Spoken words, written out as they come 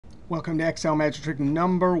Welcome to Excel Magic Trick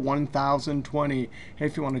number 1020. Hey,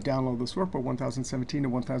 if you want to download this workbook 1017 to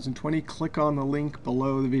 1020, click on the link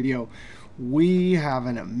below the video. We have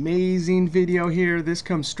an amazing video here. This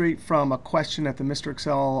comes straight from a question at the Mr.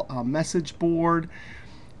 Excel message board.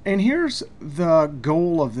 And here's the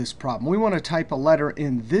goal of this problem. We want to type a letter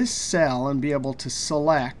in this cell and be able to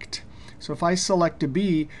select. So if I select a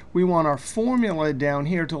B, we want our formula down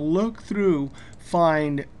here to look through,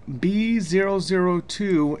 find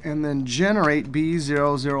B002, and then generate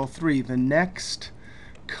B003, the next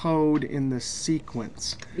code in the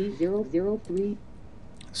sequence. B003.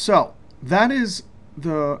 So that is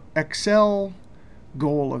the Excel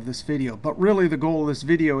goal of this video. But really the goal of this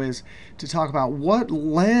video is to talk about what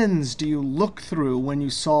lens do you look through when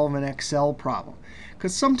you solve an Excel problem.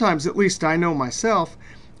 Because sometimes, at least I know myself,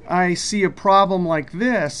 I see a problem like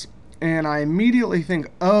this, and I immediately think,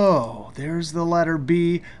 oh, there's the letter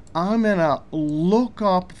B. I'm going to look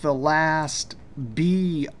up the last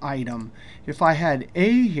B item. If I had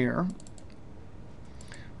A here,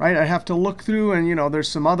 right, I'd have to look through, and there's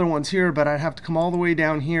some other ones here, but I'd have to come all the way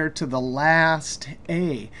down here to the last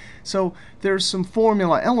A. So there's some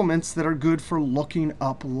formula elements that are good for looking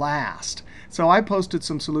up last. So I posted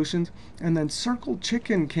some solutions, and then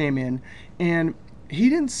circledchicken came in, and he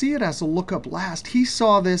didn't see it as a lookup last. He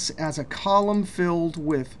saw this as a column filled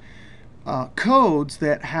with codes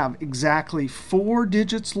that have exactly 4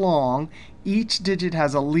 digits long. Each digit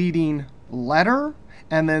has a leading letter,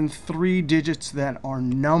 and then 3 digits that are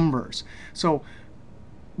numbers. So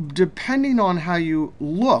depending on how you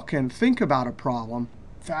look and think about a problem,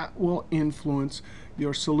 that will influence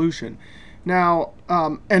your solution. Now,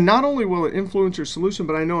 and not only will it influence your solution,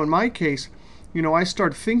 but I know in my case, I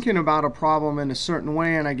start thinking about a problem in a certain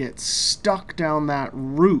way, and I get stuck down that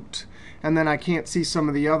route. And then I can't see some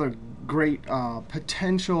of the other great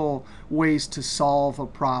potential ways to solve a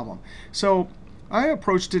problem. So I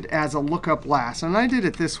approached it as a lookup last. And I did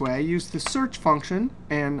it this way. I used the search function,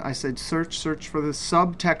 and I said search for the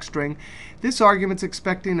subtext string. This argument's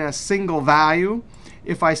expecting a single value.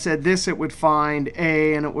 If I said this, it would find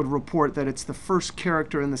A, and it would report that it's the first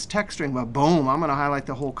character in this text string. But boom, I'm going to highlight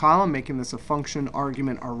the whole column, making this a function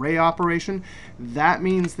argument array operation. That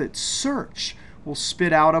means that search will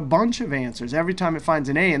spit out a bunch of answers every time it finds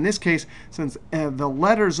an A. In this case, since the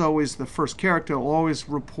letter's always the first character, it will always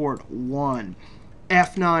report 1.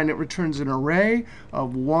 F9, it returns an array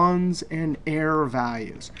of ones and error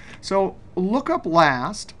values. So lookup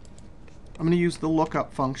last, I'm going to use the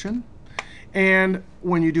lookup function. And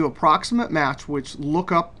when you do approximate match, which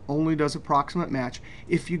lookup only does approximate match,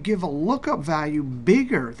 if you give a lookup value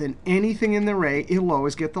bigger than anything in the array, it'll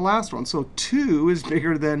always get the last one. So 2 is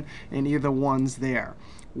bigger than any of the ones there.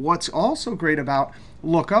 What's also great about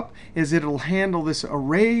lookup is it'll handle this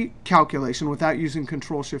array calculation without using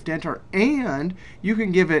Control-Shift-Enter. And you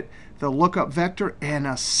can give it the lookup vector and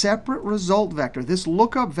a separate result vector. This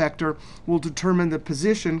lookup vector will determine the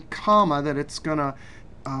position, comma, that it's going to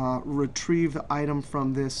retrieve the item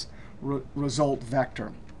from this result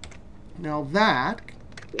vector. Now that,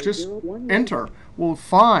 just enter, will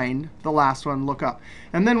find the last one, look up.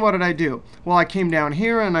 And then what did I do? Well, I came down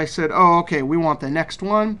here and I said, oh, OK, we want the next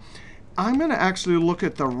one. I'm going to actually look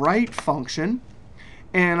at the right function.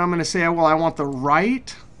 And I'm going to say, well, I want the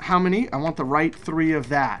right, how many? I want the right 3 of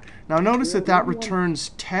that. Now notice that that returns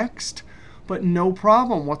text. But no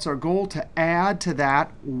problem. What's our goal? To add to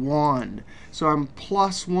that 1. So I'm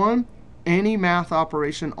plus 1. Any math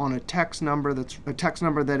operation on a text number that's a text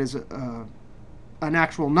number that is an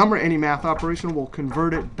actual number, any math operation will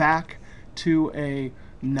convert it back to a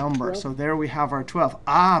number. So there we have our 12.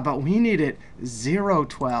 But we need it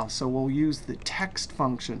 012. So we'll use the text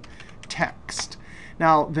function, text.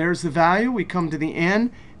 Now there's the value. We come to the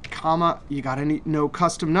end. Comma, you got to know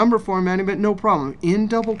custom number formatting, but no problem. In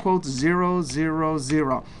double quotes, 0, 0,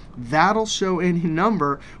 0. That'll show any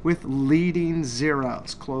number with leading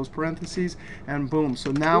zeros. Close parentheses, and boom.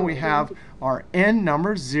 So now we have our end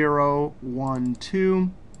number, 0, 1,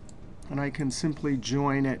 2. And I can simply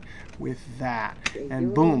join it with that.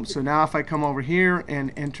 And boom. So now if I come over here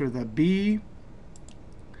and enter the B.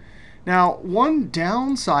 Now, one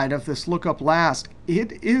downside of this lookup last,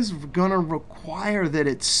 it is going to require that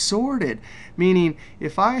it's sorted. Meaning,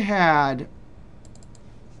 if I had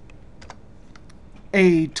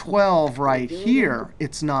A12 right here,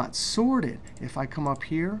 it's not sorted. If I come up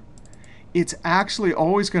here, it's actually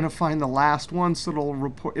always going to find the last one.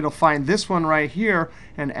 So it'll find this one right here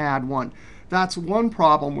and add 1. That's one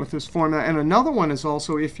problem with this formula. And another one is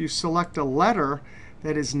also if you select a letter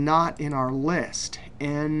that is not in our list,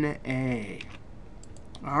 NA.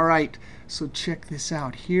 All right, so check this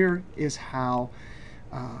out. Here is how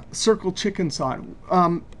circle chicken side.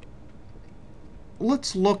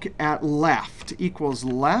 Let's look at left equals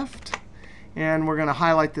left. And we're going to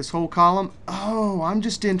highlight this whole column. Oh, I'm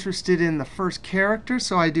just interested in the first character,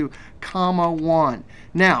 so I do comma 1.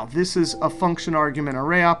 Now, this is a function argument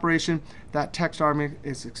array operation. That text argument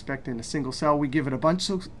is expecting a single cell. We give it a bunch,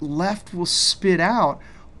 so left will spit out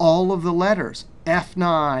all of the letters.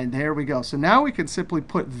 F9, there we go. So now we can simply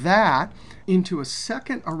put that into a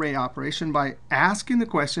second array operation by asking the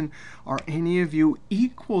question, are any of you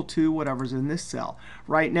equal to whatever's in this cell?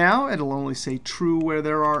 Right now, it'll only say true where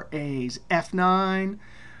there are A's. F9,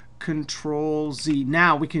 Control Z.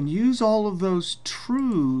 Now, we can use all of those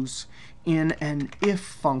trues in an if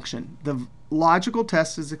function. The logical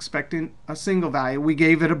test is expecting a single value. We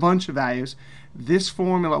gave it a bunch of values. This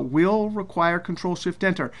formula will require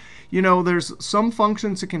Control-Shift-Enter. You know, there's some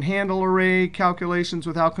functions that can handle array calculations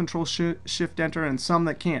without Control-Shift-Enter and some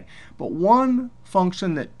that can't. But one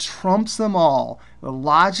function that trumps them all, the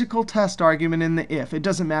logical test argument in the if. It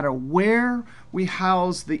doesn't matter where we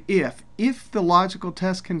house the if. If the logical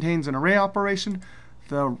test contains an array operation,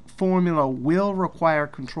 the formula will require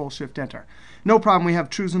Control-Shift-Enter. No problem, we have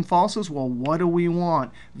trues and falses. Well, what do we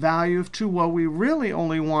want? Value of true. Well, we really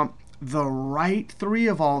only want the right 3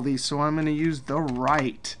 of all these, so I'm going to use the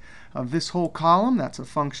right of this whole column. That's a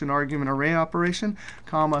function argument array operation,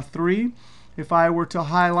 comma 3. If I were to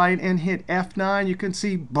highlight and hit F9, you can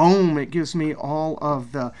see, boom, it gives me all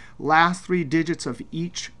of the last 3 digits of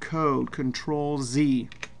each code, Control Z.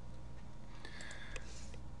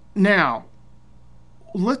 Now,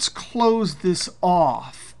 let's close this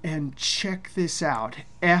off and check this out.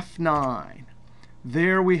 F9.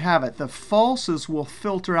 There we have it. The falses will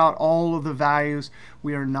filter out all of the values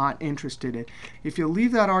we are not interested in. If you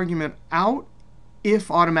leave that argument out,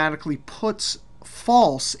 if automatically puts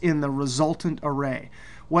false in the resultant array.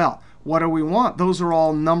 Well, what do we want? Those are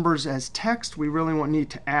all numbers as text. We really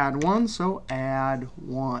need to add 1, so add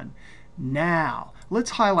 1. Now,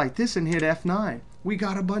 let's highlight this and hit F9. We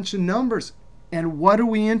got a bunch of numbers. And what are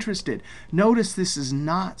we interested? Notice this is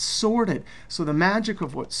not sorted. So the magic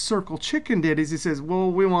of what circledchicken did is he says, well,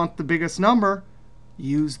 we want the biggest number.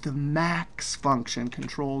 Use the max function,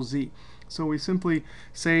 Control Z. So we simply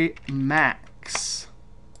say max.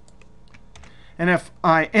 And if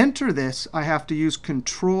I enter this, I have to use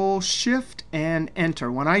Control Shift and Enter.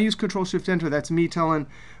 When I use Control Shift Enter, that's me telling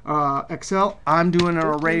Excel I'm doing an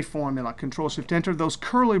array formula. Control Shift Enter. Those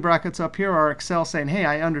curly brackets up here are Excel saying, hey,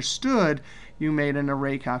 I understood you made an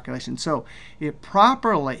array calculation. So it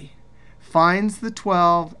properly finds the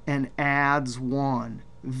 12 and adds 1.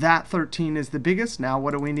 That 13 is the biggest. Now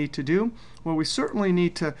what do we need to do? Well, we certainly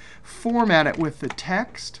need to format it with the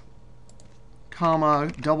text,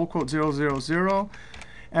 comma, double quote 000,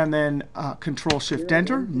 and then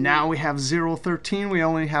Control-Shift-Enter. Now we have 013. We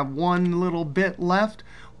only have one little bit left.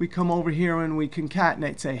 We come over here and we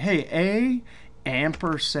concatenate. Say, hey, A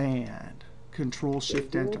ampersand.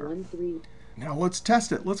 Control-Shift-Enter. Now let's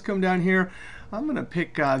test it. Let's come down here. I'm going to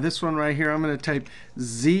pick this one right here. I'm going to type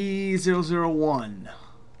Z001.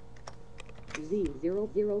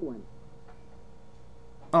 Z001.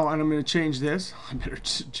 Oh, and I'm going to change this. I better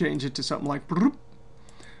change it to something like, I'm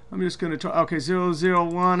just going to try, okay,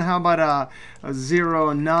 001. How about a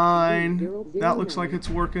 09? That looks like it's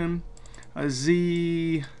working. A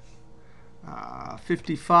Z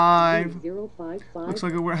 55. Looks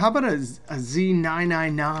like it works. How about a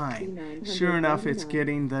Z999? Sure enough, it's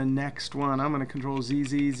getting the next one. I'm going to Control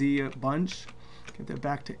Z a bunch. Get that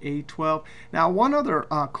back to A12. Now, one other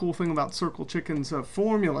cool thing about circledchicken's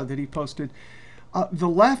formula that he posted, the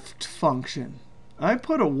left function. I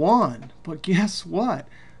put a 1, but guess what?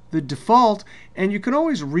 The default, and you can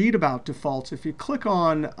always read about defaults. If you click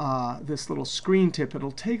on this little screen tip,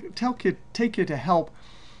 it'll take you to help.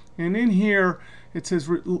 And in here, it says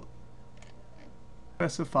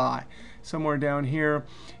specify somewhere down here.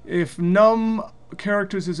 If num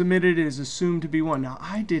characters is omitted, it is assumed to be 1. Now,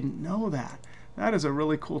 I didn't know that. That is a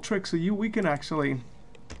really cool trick. So we can actually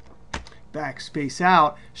backspace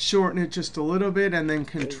out, shorten it just a little bit, and then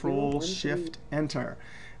Control-Shift-Enter.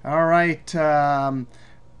 All right.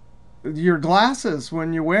 Your glasses,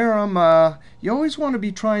 when you wear them, you always want to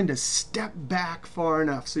be trying to step back far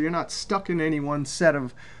enough so you're not stuck in any one set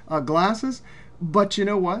of glasses. But you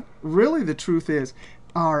know what? Really, the truth is,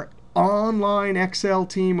 our online Excel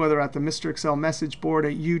team, whether at the Mr. Excel message board,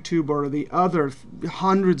 at YouTube, or the other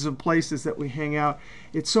hundreds of places that we hang out,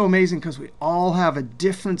 it's so amazing because we all have a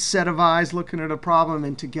different set of eyes looking at a problem,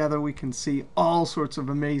 and together we can see all sorts of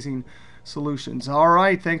amazing solutions. All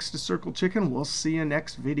right, thanks to circledchicken. We'll see you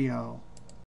next video.